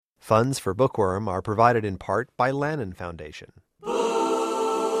Funds for Bookworm are provided in part by Lannan Foundation. Where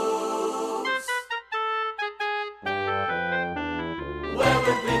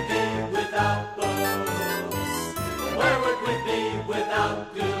would we be without books? Where would we be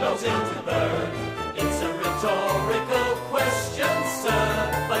without Google's into Bird? It's a rhetorical question,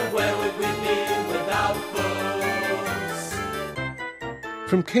 sir, but where would we be without books?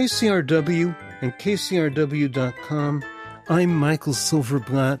 From KCRW and KCRW.com, I'm Michael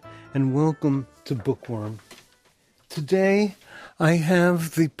Silverblatt, and welcome to Bookworm. Today, I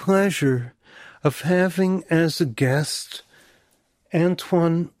have the pleasure of having as a guest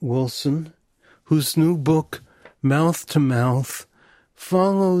Antoine Wilson, whose new book, Mouth to Mouth,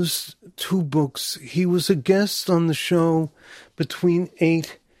 follows two books. He was a guest on the show between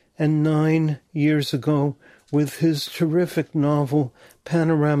 8 and 9 years ago with his terrific novel,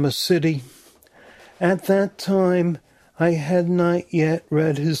 Panorama City. At that time, I had not yet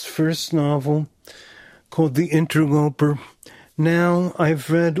read his first novel, called The Interloper. Now I've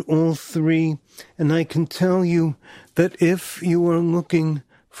read all three, and I can tell you that if you are looking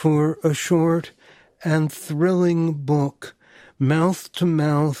for a short and thrilling book, Mouth to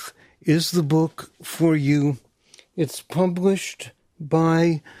Mouth is the book for you. It's published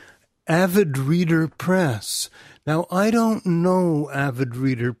by Avid Reader Press. Now, I don't know Avid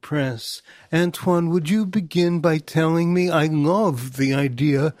Reader Press. Antoine, would you begin by telling me? I love the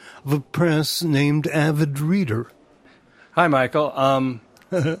idea of a press named Avid Reader. Hi, Michael.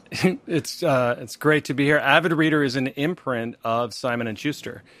 It's great to be here. Avid Reader is an imprint of Simon &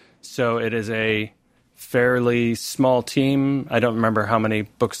 Schuster. So it is a fairly small team. I don't remember how many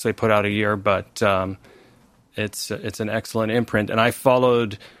books they put out a year, but it's an excellent imprint. And I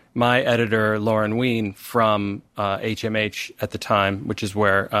followed my editor, Lauren Ween, from HMH at the time, which is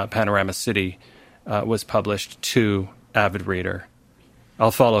where Panorama City was published, to Avid Reader.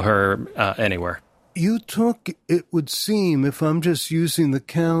 I'll follow her anywhere. You took, it would seem, if I'm just using the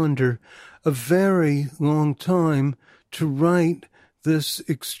calendar, a very long time to write this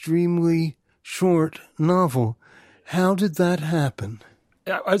extremely short novel. How did that happen?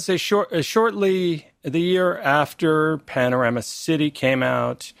 I'd say shortly the year after Panorama City came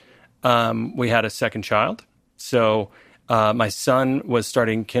out, we had a second child. So my son was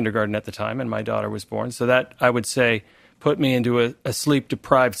starting kindergarten at the time, and my daughter was born. So that, I would say, put me into a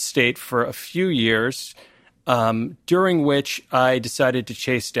sleep-deprived state for a few years, during which I decided to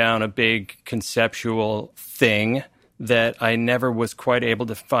chase down a big conceptual thing that I never was quite able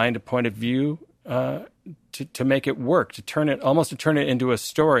to find a point of view to make it work, to turn it into a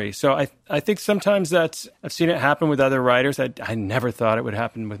story. So I think sometimes I've seen it happen with other writers. I never thought it would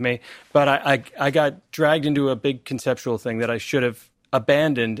happen with me, but I got dragged into a big conceptual thing that I should have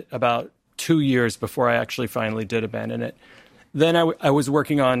abandoned about 2 years before I actually finally did abandon it. Then I was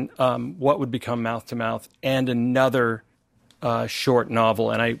working on what would become Mouth to Mouth and another short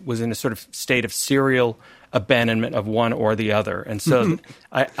novel, and I was in a sort of state of serial abandonment of one or the other. And so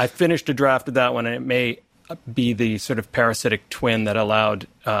I finished a draft of that one, and it may be the sort of parasitic twin that allowed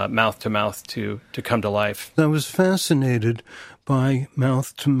Mouth to Mouth to come to life. I was fascinated by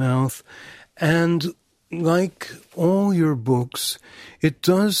Mouth to Mouth, and like all your books, it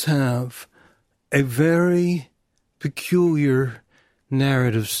does have a very peculiar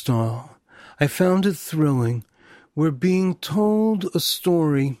narrative style. I found it thrilling. We're being told a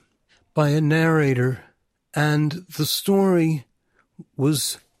story by a narrator, and the story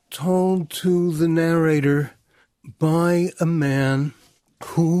was told to the narrator by a man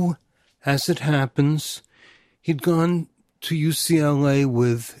who, as it happens, he'd gone to UCLA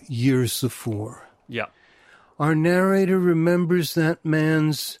with years before. Yeah. Our narrator remembers that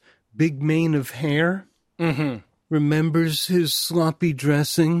man's big mane of hair, remembers his sloppy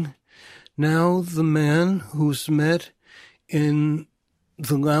dressing. Now the man who's met in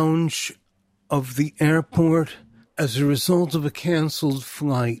the lounge of the airport as a result of a canceled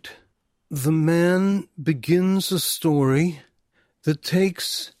flight, the man begins a story that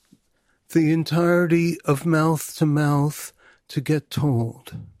takes the entirety of Mouth to Mouth to get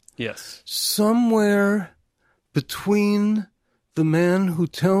told. Yes. Somewhere between the man who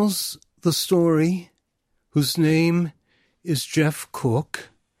tells the story, whose name is Jeff Cook,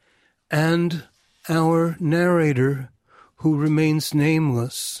 and our narrator, who remains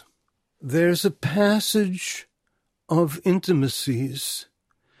nameless, there's a passage of intimacies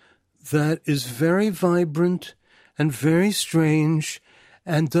that is very vibrant and very strange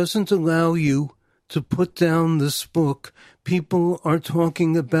and doesn't allow you to put down this book. People are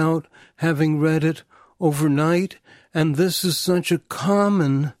talking about having read it overnight, and this is such a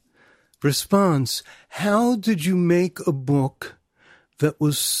common response. How did you make a book that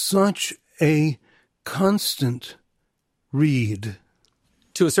was such a constant read?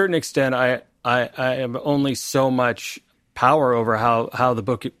 To a certain extent, I have only so much power over how the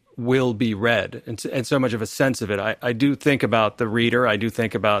book will be read and so much of a sense of it. I do think about the reader. I do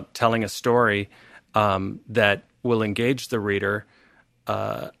think about telling a story that will engage the reader.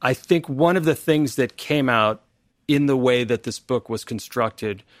 I think one of the things that came out in the way that this book was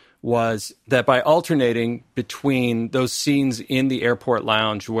constructed was that by alternating between those scenes in the airport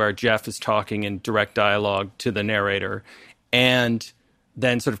lounge where Jeff is talking in direct dialogue to the narrator and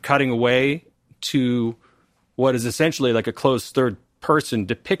then sort of cutting away to what is essentially like a closed third-person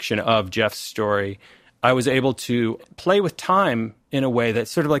depiction of Jeff's story, I was able to play with time in a way that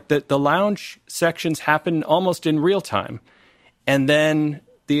sort of like the lounge sections happen almost in real time. And then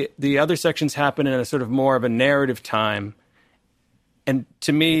the other sections happen in a sort of more of a narrative time. And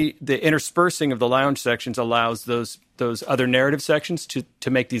to me, the interspersing of the lounge sections allows those other narrative sections to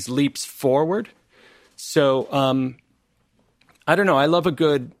make these leaps forward. So I don't know. I love a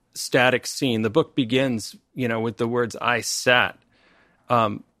good static scene. The book begins, with the words "I sat."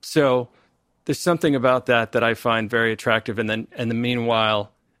 So there's something about that I find very attractive. And the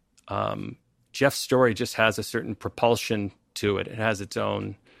meanwhile, Jeff's story just has a certain propulsion to it. It has its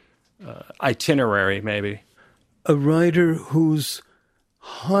own itinerary, maybe. A writer who's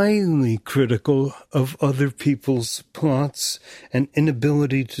highly critical of other people's plots and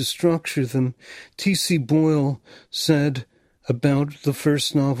inability to structure them, T.C. Boyle said about the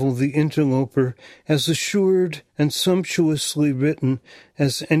first novel, The Interloper, as assured and sumptuously written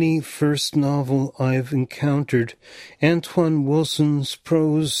as any first novel I've encountered. Antoine Wilson's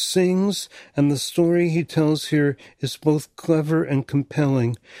prose sings, and the story he tells here is both clever and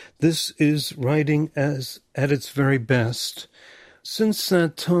compelling. This is writing at its very best. Since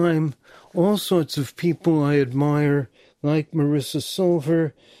that time, all sorts of people I admire, like Marissa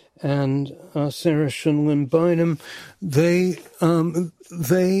Silver and Sarah Shinlin Bynum, they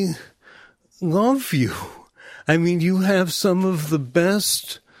love you. I mean, you have some of the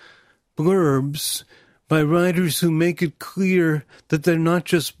best blurbs by writers who make it clear that they're not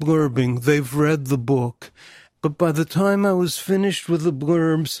just blurbing, they've read the book. But by the time I was finished with the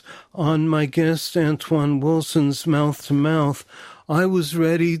blurbs on my guest Antoine Wilson's Mouth to Mouth, I was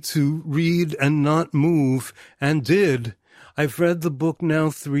ready to read and not move, and did. I've read the book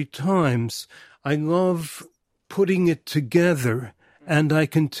now 3 times. I love putting it together, and I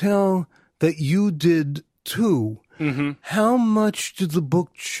can tell that you did too. Mm-hmm. How much did the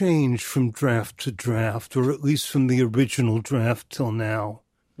book change from draft to draft, or at least from the original draft till now?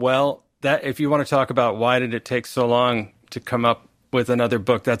 Well, that if you want to talk about why did it take so long to come up with another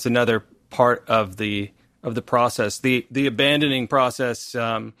book, that's another part of the process. The abandoning process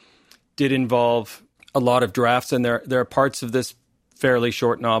did involve a lot of drafts, and there are parts of this fairly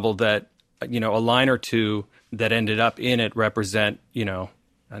short novel that, a line or two that ended up in it represent, 10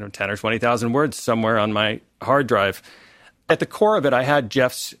 or 20,000 words somewhere on my hard drive. At the core of it, I had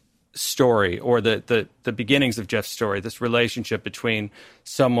Jeff's story, or the beginnings of Jeff's story, this relationship between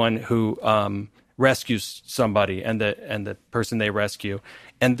someone who rescues somebody and the person they rescue.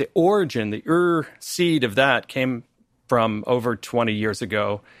 And the origin, the seed of that came from over 20 years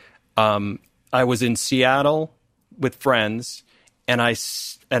ago. I was in Seattle with friends, and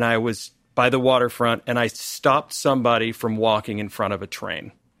I was by the waterfront, and I stopped somebody from walking in front of a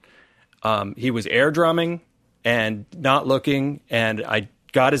train. He was air drumming and not looking, and I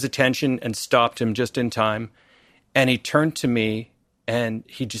got his attention and stopped him just in time. And he turned to me, and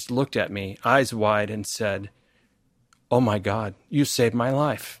he just looked at me, eyes wide, and said, "Oh my God, you saved my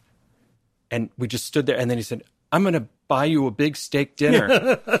life." And we just stood there, and then he said, "I'm going to buy you a big steak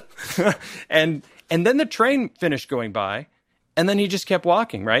dinner." and then the train finished going by, and then he just kept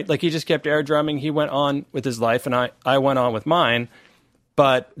walking, right? Like, he just kept air drumming. He went on with his life, and I went on with mine.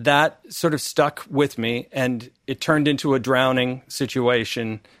 But that sort of stuck with me, and it turned into a drowning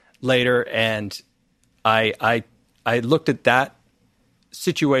situation later. And I looked at that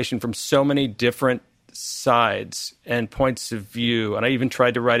situation from so many different sides and points of view. And I even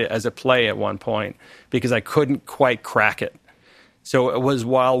tried to write it as a play at one point because I couldn't quite crack it. So it was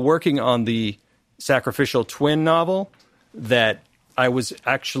while working on the Sacrificial Twin novel that I was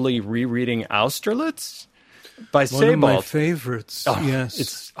actually rereading Austerlitz by Sebald. One of my favorites, yes.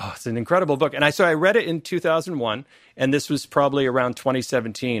 It's an incredible book. And I read it in 2001, and this was probably around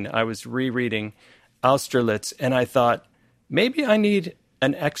 2017. I was rereading Austerlitz, and I thought, maybe I need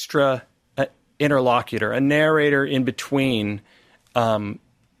an extra interlocutor, a narrator in between,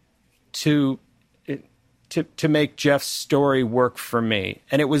 to make Jeff's story work for me.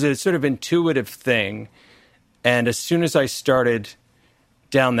 And it was a sort of intuitive thing. And as soon as I started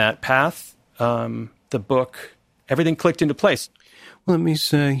down that path, the book, everything clicked into place. Let me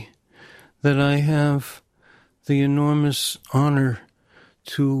say that I have the enormous honor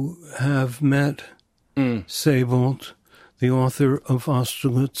to have met Sebald, the author of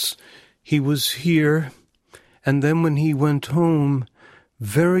Austerlitz. He was here, and then when he went home,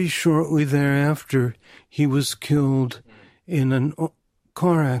 very shortly thereafter, he was killed in a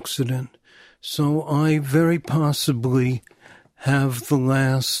car accident. So I very possibly have the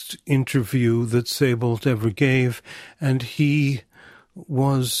last interview that Sebald ever gave, and he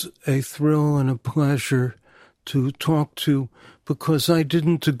was a thrill and a pleasure to talk to, because I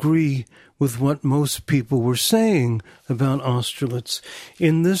didn't agree with what most people were saying about Austerlitz.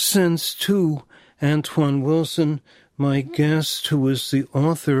 In this sense, too, Antoine Wilson, my guest, who is the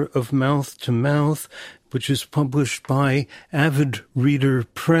author of Mouth to Mouth, which is published by Avid Reader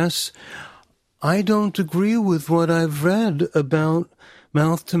Press, I don't agree with what I've read about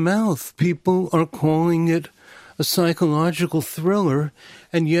Mouth to Mouth. People are calling it a psychological thriller,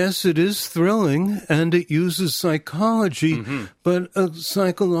 and yes, it is thrilling, and it uses psychology, but a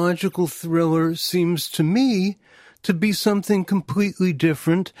psychological thriller seems to me to be something completely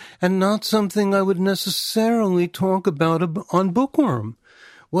different and not something I would necessarily talk about on Bookworm.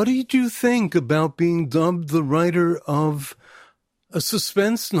 What did you think about being dubbed the writer of a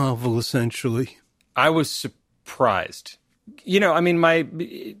suspense novel, essentially? I was surprised.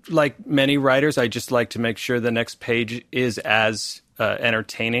 Like many writers, I just like to make sure the next page is as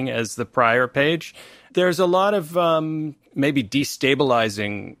entertaining as the prior page. There's a lot of maybe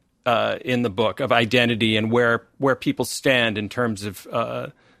destabilizing in the book of identity and where people stand in terms of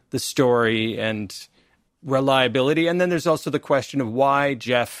the story and reliability. And then there's also the question of why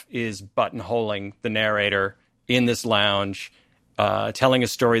Jeff is buttonholing the narrator in this lounge, telling a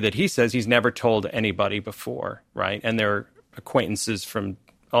story that he says he's never told anybody before, right? And they're acquaintances from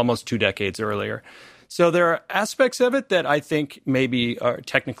almost 2 decades earlier. So there are aspects of it that I think maybe are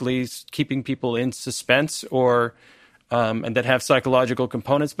technically keeping people in suspense or and that have psychological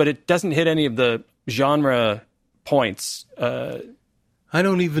components, but it doesn't hit any of the genre points. I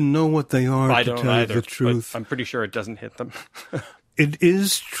don't even know what they are, to tell you the truth. I'm pretty sure it doesn't hit them. It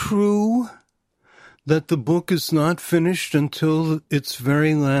is true that the book is not finished until its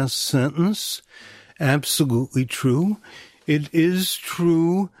very last sentence. Absolutely true. It is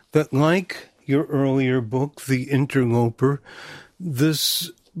true that, like your earlier book, The Interloper,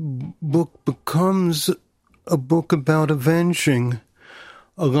 this book becomes a book about avenging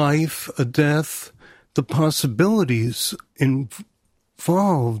a life, a death, the possibilities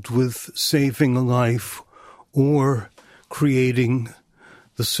involved with saving a life or creating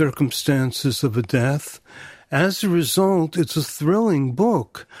the circumstances of a death. As a result, it's a thrilling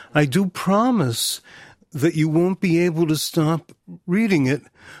book. I do promise that you won't be able to stop reading it.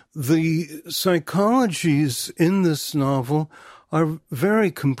 The psychologies in this novel are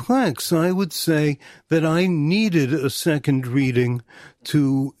very complex. I would say that I needed a second reading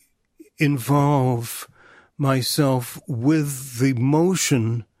to involve myself with the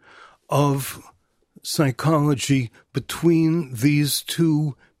motion of psychology between these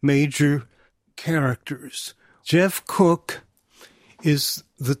two major characters. Jeff Cook is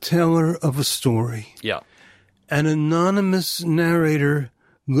the teller of a story. Yeah. An anonymous narrator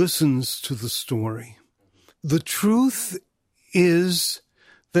listens to the story. The truth is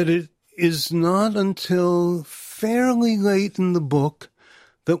that it is not until fairly late in the book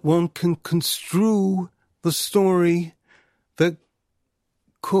that one can construe the story that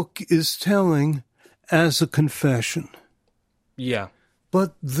Cook is telling as a confession. Yeah.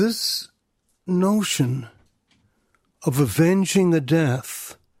 But this notion of avenging a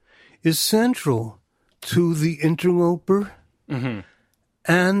death is central to The Interloper,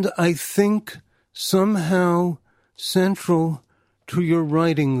 and I think somehow central to your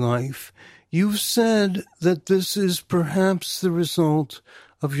writing life. You've said that this is perhaps the result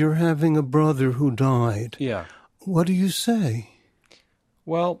of your having a brother who died. Yeah. What do you say?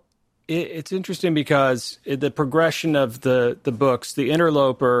 Well, it's interesting because the progression of the books, The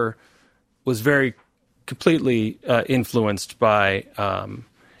Interloper was very completely influenced by the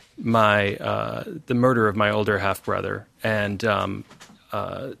murder of my older half-brother and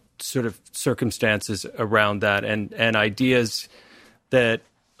sort of circumstances around that and ideas that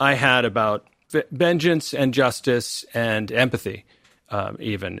I had about vengeance and justice and empathy.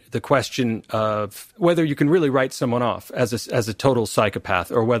 Even the question of whether you can really write someone off as a total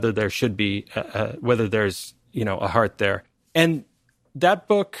psychopath, or whether there should be whether there's a heart there. And that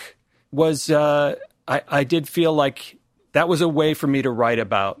book was I did feel like that was a way for me to write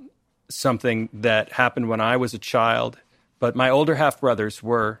about something that happened when I was a child but my older half-brothers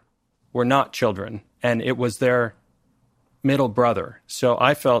were not children, and it was their middle brother. So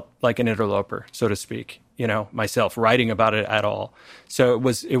I felt like an interloper, so to speak, myself writing about it at all. So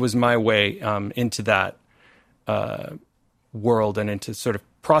it was my way into that world and into sort of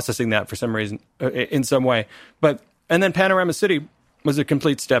processing that for some reason, in some way. And then Panorama City was a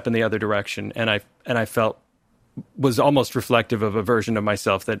complete step in the other direction, and I felt was almost reflective of a version of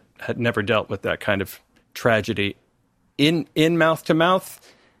myself that had never dealt with that kind of tragedy. In Mouth to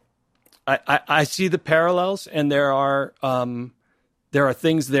Mouth, I see the parallels, and there are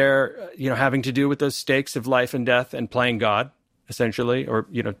things there, having to do with those stakes of life and death and playing God, essentially, or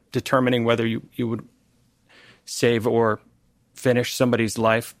determining whether you would save or finish somebody's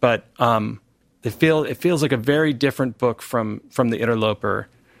life. But it feels like a very different book from The Interloper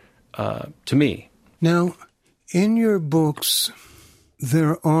to me. Now, in your books,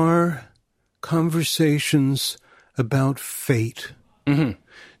 there are conversations about fate. Mm-hmm.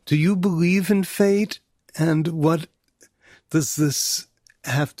 Do you believe in fate? And what does this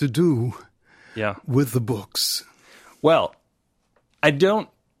have to do with the books? Well, I don't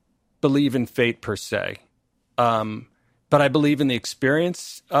believe in fate per se, but I believe in the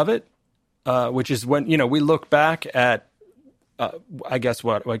experience of it, which is when, we look back at, I guess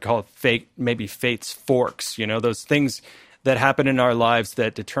what I call fate, maybe fate's forks, those things that happen in our lives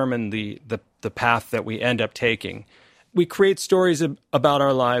that determine the path that we end up taking. We create stories about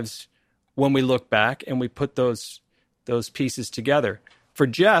our lives when we look back, and we put those pieces together. For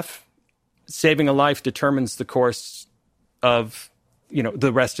Jeff, saving a life determines the course of,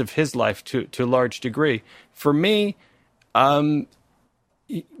 the rest of his life to a large degree. For me, the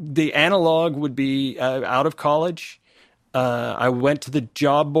analog would be out of college. I went to the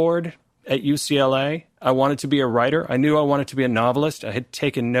job board at UCLA. I wanted to be a writer. I knew I wanted to be a novelist. I had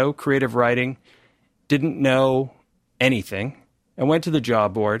taken no creative writing, didn't know anything. I went to the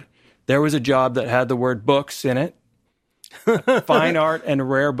job board. There was a job that had the word books in it, fine art and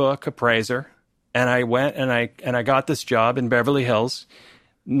rare book appraiser. And I went and I got this job in Beverly Hills.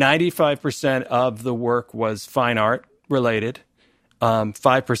 95% of the work was fine art related.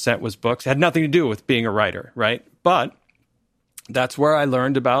 5% was books. It had nothing to do with being a writer, right? But that's where I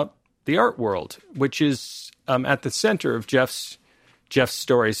learned about the art world, which is at the center of Jeff's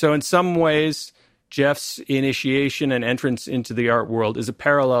story. So in some ways, Jeff's initiation and entrance into the art world is a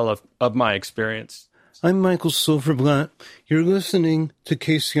parallel of my experience. I'm Michael Silverblatt. You're listening to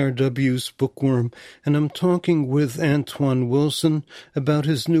KCRW's Bookworm, and I'm talking with Antoine Wilson about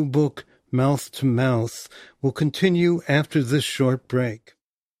his new book, Mouth to Mouth. We'll continue after this short break.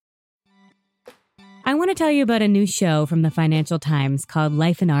 I want to tell you about a new show from the Financial Times called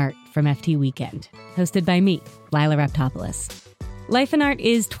Life and Art from FT Weekend, hosted by me, Lila Raptopoulos. Life and Art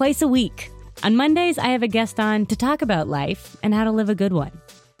is twice a week. On Mondays, I have a guest on to talk about life and how to live a good one.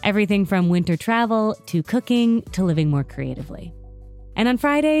 Everything from winter travel to cooking to living more creatively. And on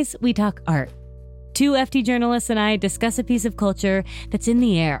Fridays, we talk art. Two FT journalists and I discuss a piece of culture that's in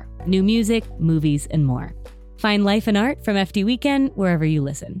the air, new music, movies, and more. Find Life and Art from FT Weekend wherever you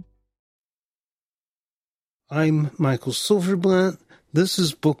listen. I'm Michael Silverblatt. This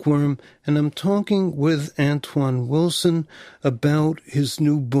is Bookworm, and I'm talking with Antoine Wilson about his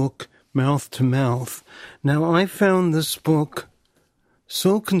new book, Mouth to Mouth. Now, I found this book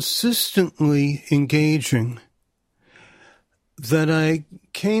so consistently engaging that I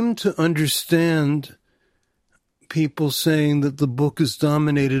came to understand people saying that the book is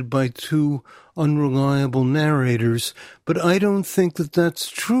dominated by two unreliable narrators, but I don't think that that's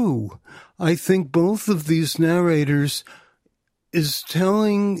true. I think both of these narrators is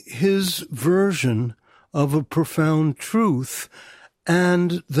telling his version of a profound truth,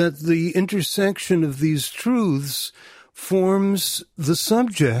 and that the intersection of these truths forms the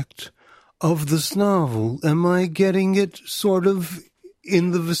subject of this novel. Am I getting it sort of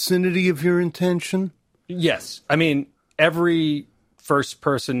in the vicinity of your intention? Yes. I mean, every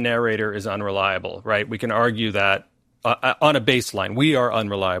first-person narrator is unreliable, right? We can argue that on a baseline. We are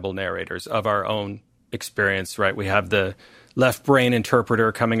unreliable narrators of our own experience, right? We have the left brain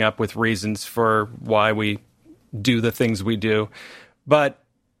interpreter coming up with reasons for why we do the things we do. But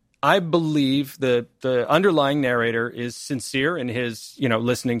I believe the underlying narrator is sincere in his,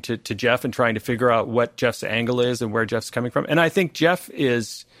 listening to Jeff and trying to figure out what Jeff's angle is and where Jeff's coming from. And I think Jeff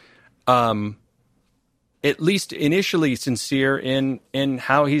is at least initially sincere in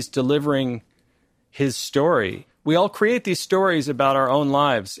how he's delivering his story. We all create these stories about our own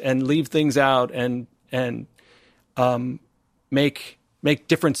lives and leave things out and make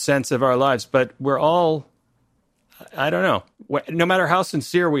different sense of our lives. But we're all, I don't know, no matter how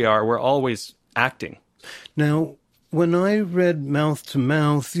sincere we are, we're always acting. Now, when I read Mouth to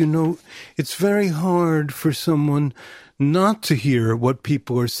Mouth, it's very hard for someone not to hear what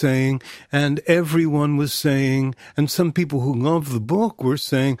people are saying, and everyone was saying, and some people who love the book were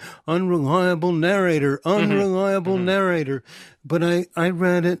saying, unreliable narrator, unreliable narrator. But I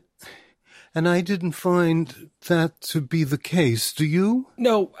read it, and I didn't find that to be the case. Do you?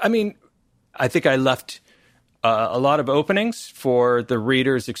 No, I mean, I think I left a lot of openings for the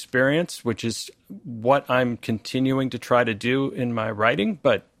reader's experience, which is what I'm continuing to try to do in my writing.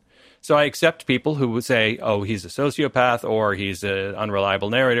 But so I accept people who would say, oh, he's a sociopath or he's an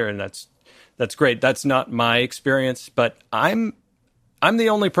unreliable narrator, and that's great. That's not my experience, but I'm the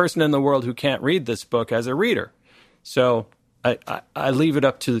only person in the world who can't read this book as a reader. So I leave it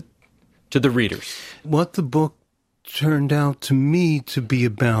up to the readers. What the book turned out to me to be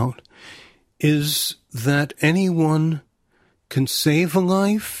about is that anyone can save a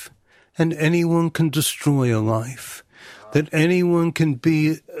life and anyone can destroy a life. That anyone can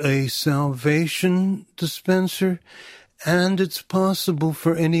be a salvation dispenser, and it's possible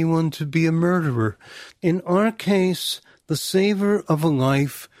for anyone to be a murderer. In our case, the saver of a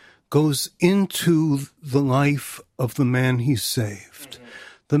life goes into the life of the man he saved.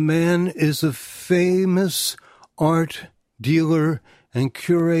 The man is a famous art dealer and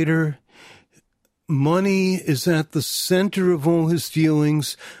curator. Money is at the center of all his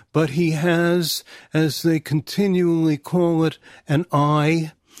dealings, but he has, as they continually call it, an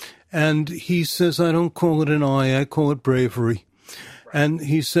eye. And he says, I don't call it an eye, I call it bravery. And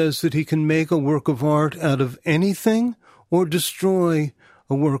he says that he can make a work of art out of anything or destroy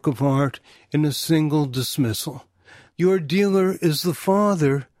a work of art in a single dismissal. Your dealer is the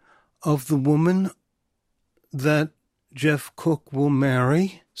father of the woman that Jeff Cook will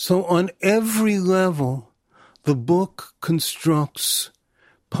marry. So on every level, the book constructs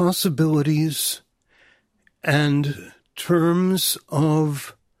possibilities and terms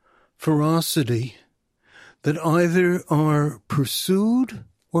of ferocity that either are pursued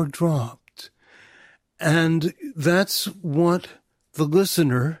or dropped. And that's what the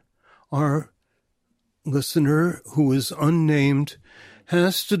listener, our listener who is unnamed,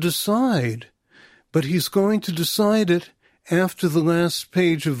 has to decide. But he's going to decide it after the last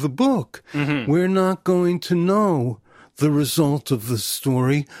page of the book. We're not going to know the result of the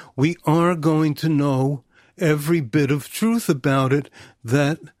story. We are going to know every bit of truth about it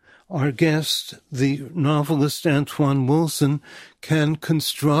that our guest, the novelist Antoine Wilson, can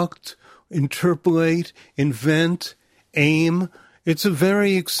construct, interpolate, invent, aim. It's a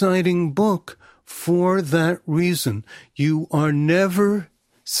very exciting book for that reason. You are never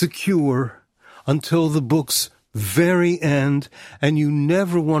secure until the book's very end, and you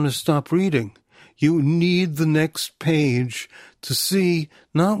never want to stop reading. You need the next page to see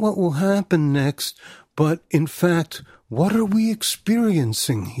not what will happen next, but in fact, what are we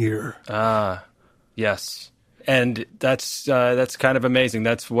experiencing here? Yes. And that's kind of amazing.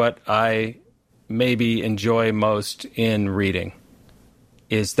 That's what I maybe enjoy most in reading,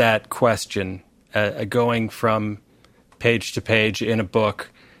 is that question, going from page to page in a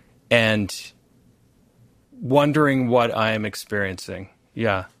book and wondering what I am experiencing.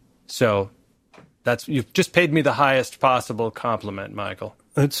 Yeah. So you've just paid me the highest possible compliment, Michael.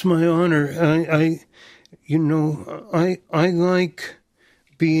 It's my honor. I like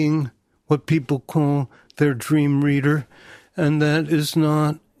being what people call their dream reader, and that is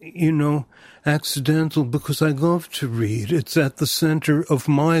not, accidental, because I love to read. It's at the center of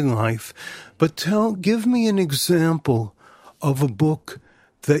my life. But give me an example of a book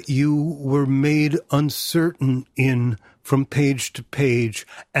that you were made uncertain in from page to page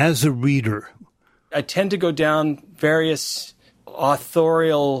as a reader. I tend to go down various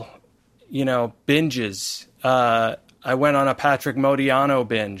authorial, binges. I went on a Patrick Modiano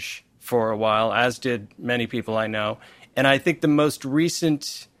binge for a while, as did many people I know. And I think the most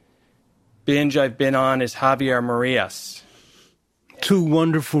recent binge I've been on is Javier Marias. Two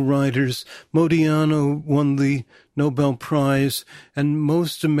wonderful writers. Modiano won the Nobel Prize, and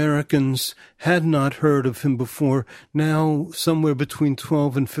most Americans had not heard of him before. Now, somewhere between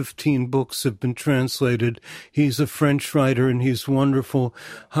 12 and 15 books have been translated. He's a French writer, and he's wonderful.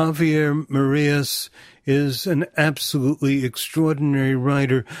 Javier Marias is an absolutely extraordinary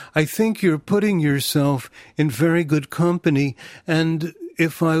writer. I think you're putting yourself in very good company, and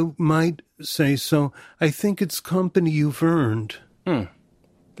if I might say so, I think it's company you've earned.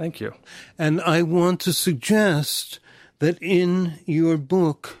 Thank you. And I want to suggest that in your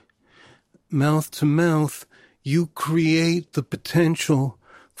book, Mouth to Mouth, you create the potential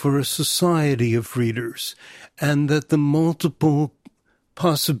for a society of readers, and that the multiple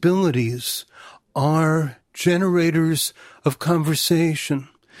possibilities are generators of conversation.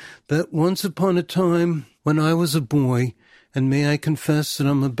 That once upon a time, when I was a boy, and may I confess that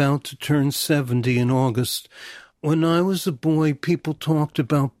I'm about to turn 70 in August, when I was a boy, people talked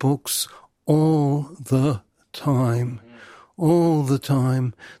about books all the time. All the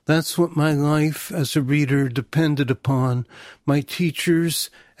time. That's what my life as a reader depended upon, my teachers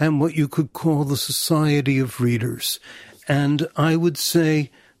and what you could call the Society of Readers. And I would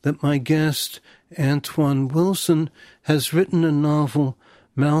say that my guest, Antoine Wilson, has written a novel,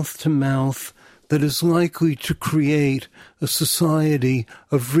 Mouth to Mouth, that is likely to create a society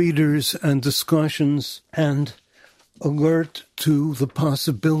of readers and discussions and alert to the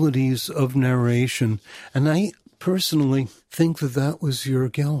possibilities of narration. And I personally think that that was your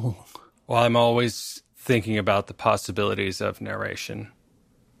goal. Well, I'm always thinking about the possibilities of narration.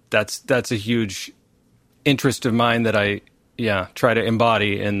 That's a huge interest of mine that I try to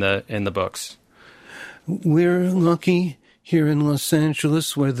embody in the books. We're lucky here in Los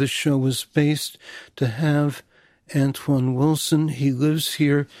Angeles, where this show is based, to have Antoine Wilson. He lives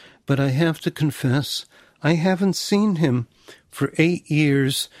here, but I have to confess, I haven't seen him for 8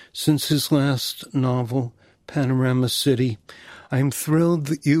 years since his last novel, Panorama City. I'm thrilled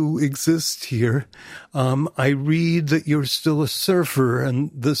that you exist here. I read that you're still a surfer, and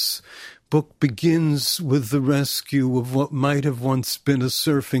this book begins with the rescue of what might have once been a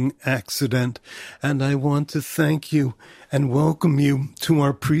surfing accident. And I want to thank you and welcome you to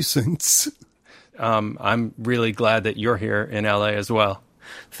our precincts. I'm really glad that you're here in LA as well.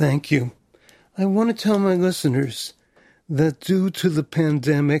 Thank you. I want to tell my listeners that due to the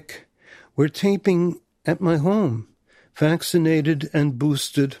pandemic, we're taping at my home, vaccinated and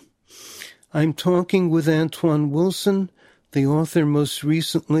boosted. I'm talking with Antoine Wilson, the author most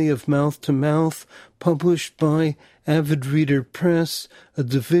recently of Mouth to Mouth, published by Avid Reader Press, a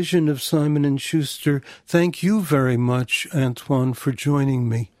division of Simon & Schuster. Thank you very much, Antoine, for joining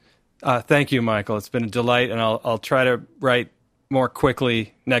me. Thank you, Michael. It's been a delight, and I'll try to write more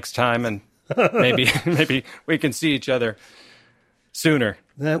quickly next time, and maybe we can see each other sooner.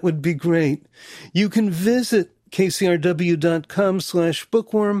 That would be great. You can visit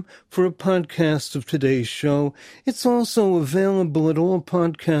kcrw.com/bookworm for a podcast of today's show. It's also available at all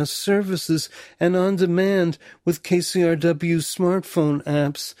podcast services and on demand with KCRW smartphone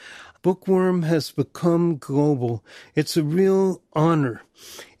apps. Bookworm has become global. It's a real honor.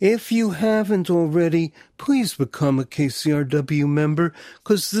 If you haven't already, please become a KCRW member,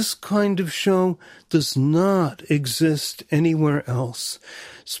 because this kind of show does not exist anywhere else.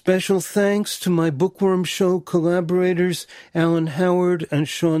 Special thanks to my Bookworm Show collaborators, Alan Howard and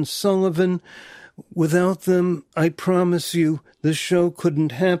Sean Sullivan. Without them, I promise you, this show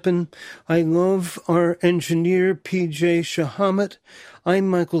couldn't happen. I love our engineer, PJ Shahamat. I'm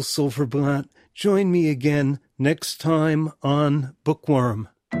Michael Silverblatt. Join me again next time on Bookworm.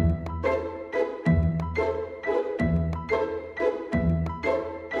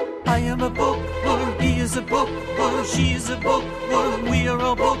 I am a bookworm, he is a bookworm, she is a bookworm, we are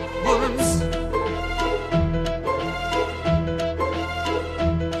all bookworms.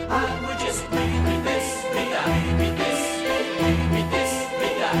 And we're just read this, read that, read this, read this,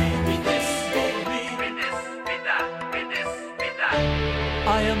 read that, read this, read this, read that, read this, read that.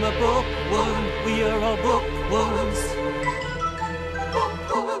 I am a bookworm, we are all bookworms.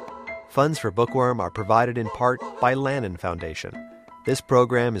 Funds for Bookworm are provided in part by Lannan Foundation. This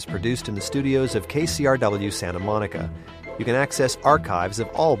program is produced in the studios of KCRW Santa Monica. You can access archives of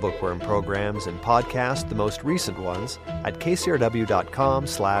all Bookworm programs and podcast the most recent ones at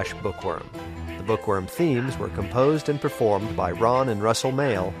kcrw.com/bookworm. The Bookworm themes were composed and performed by Ron and Russell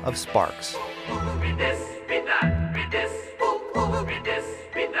Mail of Sparks. Read this, read that, read this, read this,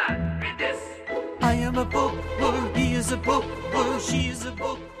 read that, read this. I am a bookworm, he is a bookworm, she is a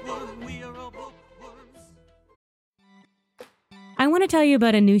bookworm, we are all bookworms. I want to tell you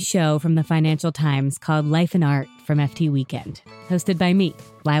about a new show from the Financial Times called Life and Art from FT Weekend, hosted by me,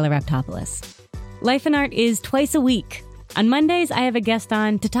 Lila Raptopoulos. Life and Art is twice a week. On Mondays, I have a guest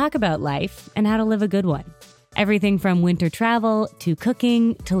on to talk about life and how to live a good one. Everything from winter travel to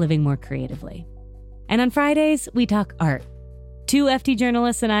cooking to living more creatively. And on Fridays, we talk art. 2 FT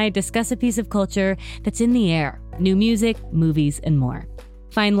journalists and I discuss a piece of culture that's in the air, new music, movies, and more.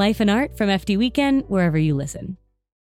 Find Life and Art from FT Weekend wherever you listen.